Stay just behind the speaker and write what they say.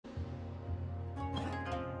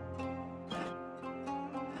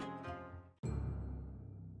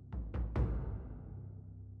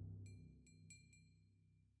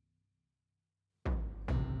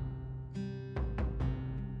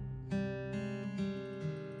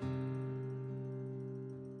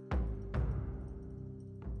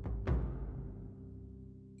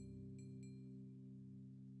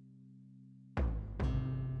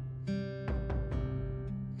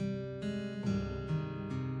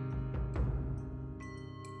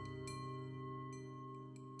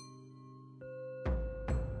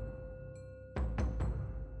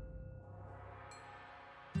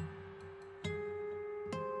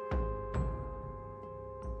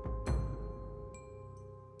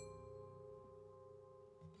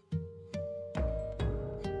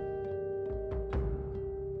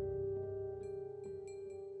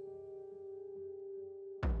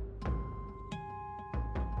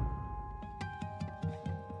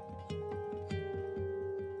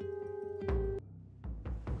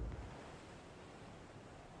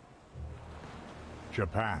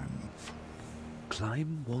Japan.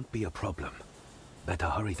 Climb won't be a problem. Better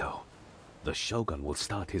hurry though. The Shogun will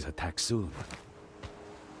start his attack soon.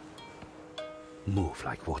 Move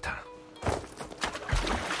like water.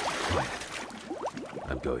 Quiet.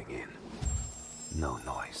 I'm going in. No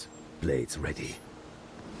noise. Blades ready.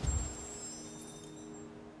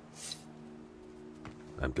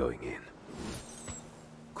 I'm going in.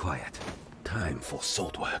 Quiet. Time for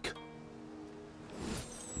sword work.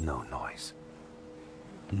 No noise.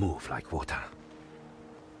 Move like water.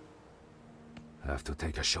 Have to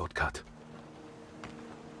take a shortcut.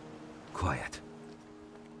 Quiet.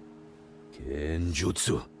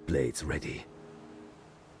 Kenjutsu. Blades ready.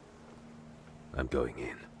 I'm going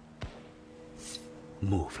in.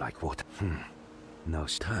 Move like water. Now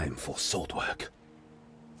it's time for sword work.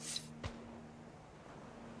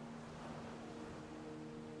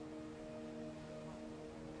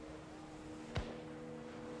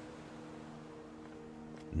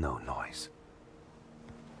 No noise.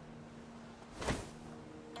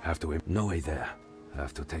 Have to no way there.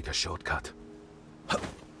 Have to take a shortcut.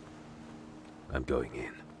 I'm going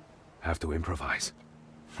in. Have to improvise.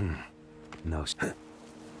 No.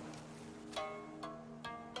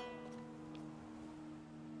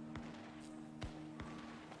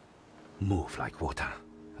 Move like water.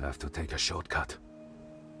 Have to take a shortcut.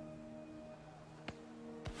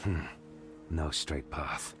 No straight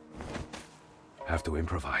path. Have to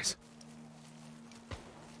improvise.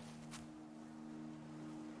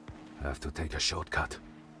 Have to take a shortcut.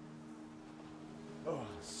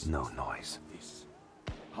 No noise.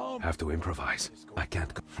 Have to improvise. I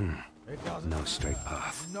can't go. No straight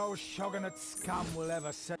path. No shogunate scum will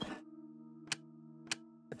ever set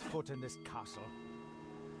foot in this castle.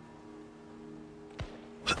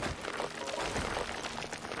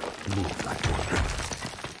 Move like water.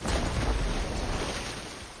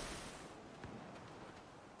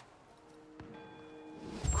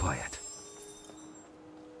 Quiet.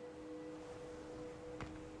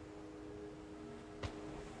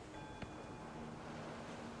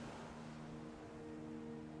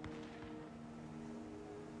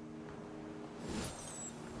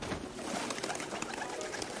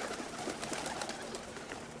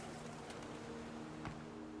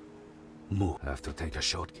 Move. Have to take a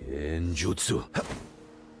short Kenjutsu.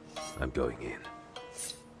 I'm going in.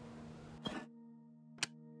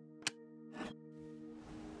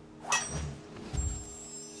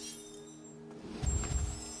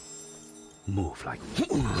 Move like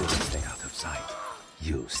stay out of sight.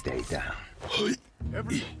 You stay down.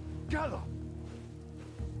 Everyone, gather!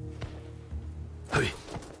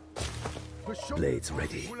 The Shogun Blades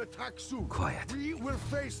ready. will attack soon. Quiet. We will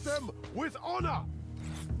face them with honor!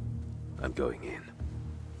 I'm going in.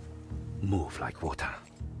 Move like water.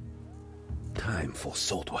 Time for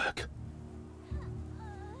sword work.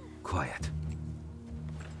 Quiet.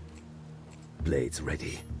 Blades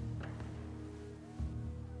ready.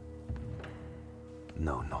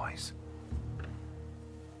 No noise.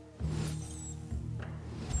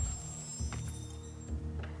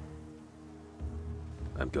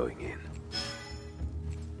 I'm going in.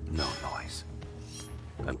 No noise.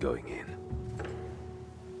 I'm going in.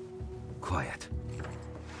 Quiet.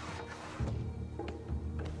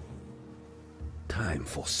 Time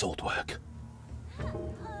for sword work.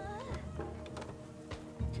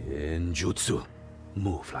 Kenjutsu.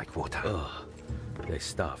 Move like water. Ugh. They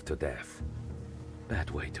starve to death.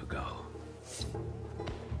 Bad way to go.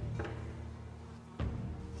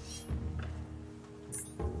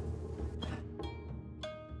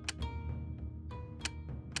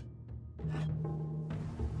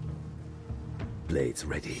 Blades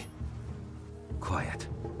ready. Quiet.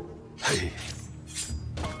 Hey.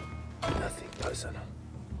 Nothing personal.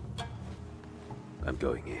 I'm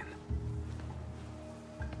going in.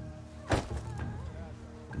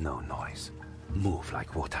 No noise. Move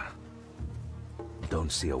like water.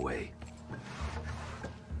 Don't see a way.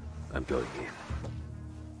 I'm going in.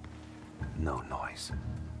 No noise.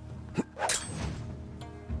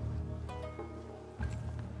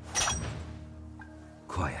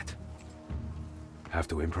 Quiet. Have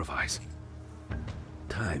to improvise.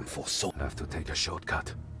 Time for soul. Have to take a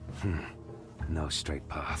shortcut. No straight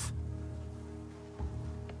path.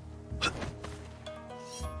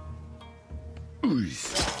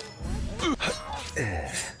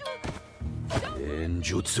 In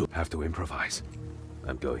jutsu. Have to improvise.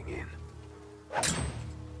 I'm going in.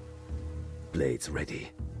 Blades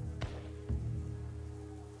ready.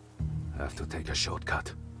 Have to take a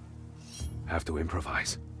shortcut. Have to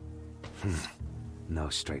improvise. No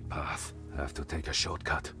straight path. Have to take a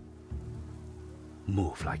shortcut.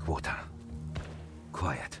 Move like water.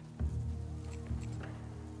 Quiet.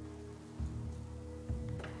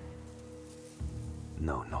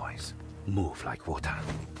 No noise. Move like water.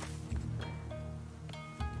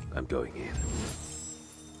 I'm going in.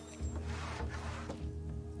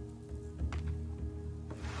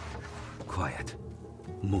 Quiet.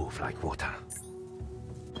 Move like water.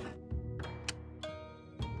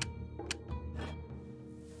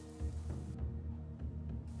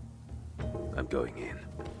 I'm going in.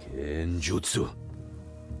 Genjutsu.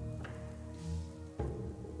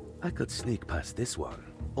 I could sneak past this one,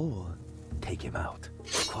 or take him out.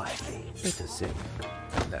 Quietly. Better safe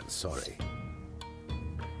than sorry.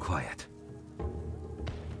 Quiet.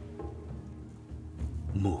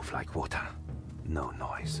 Move like water. No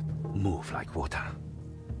noise. Move like water.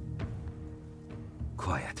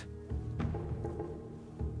 Quiet.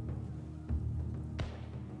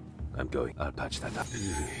 I'm going. I'll patch that up.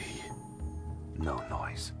 No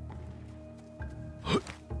noise.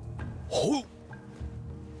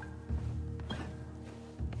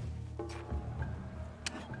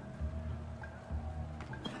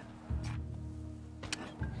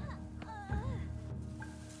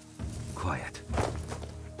 Quiet.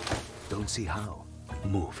 Don't see how.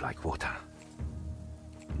 Move like water.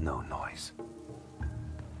 No noise.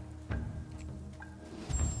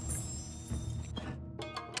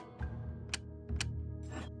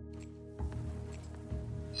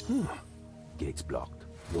 Gates blocked.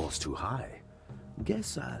 Walls too high.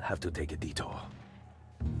 Guess I'll have to take a detour.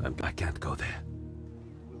 I can't go there.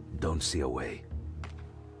 Don't see a way.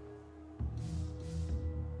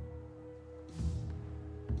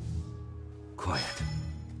 Quiet.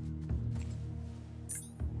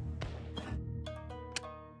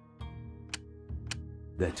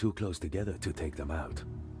 They're too close together to take them out.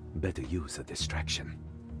 Better use a distraction.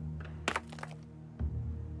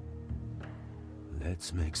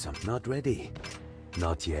 Let's make some... Not ready.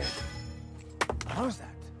 Not yet. How's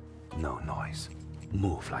that? No noise.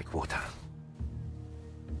 Move like water.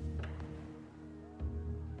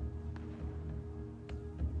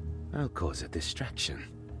 I'll cause a distraction.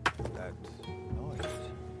 That noise.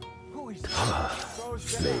 Who is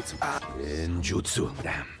Blades. Genjutsu.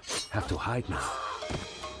 Damn. Have to hide now.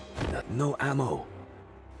 No ammo.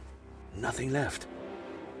 Nothing left.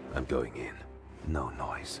 I'm going in. No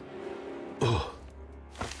noise. Ugh.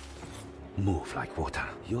 Move like water.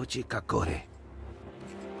 Yoji Kakore.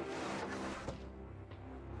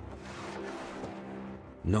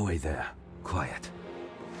 No way there. Quiet.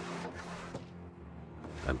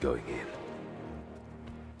 I'm going in.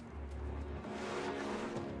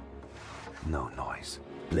 No noise.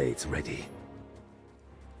 Blades ready.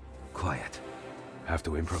 Quiet. Have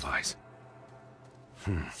to improvise.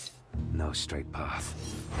 No straight path.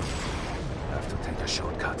 Have to take a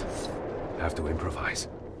shortcut. Have to improvise.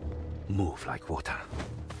 Move like water.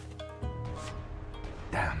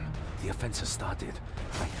 Damn, the offense has started.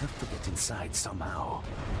 I have to get inside somehow.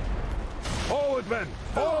 Forward, men!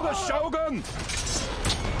 For the Shogun!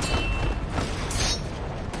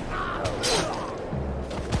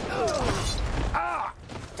 Ah!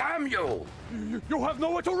 Damn you! You have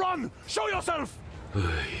nowhere to run! Show yourself!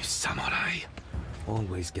 Samurai.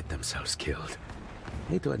 Always get themselves killed.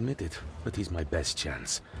 Hate to admit it, but he's my best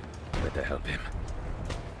chance. Better help him.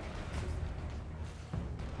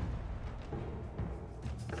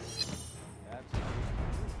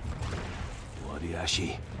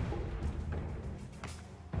 Wariashi.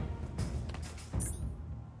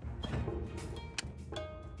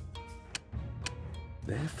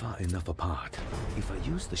 They're far enough apart. If I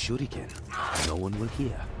use the shuriken, no one will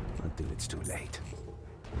hear until it's too late.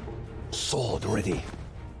 Sword ready.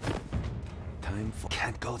 Time for...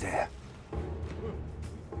 Can't go there.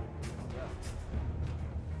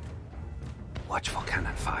 Watch for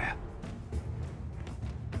cannon fire.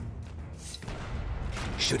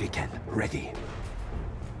 Shuriken ready.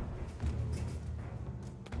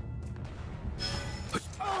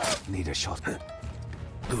 Need a shortcut.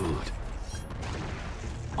 Good.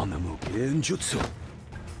 On the move. Genjutsu.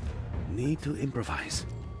 Need to improvise.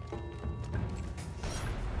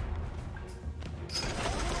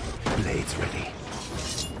 Blades ready.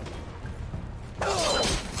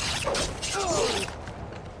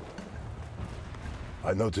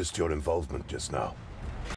 I noticed your involvement just now.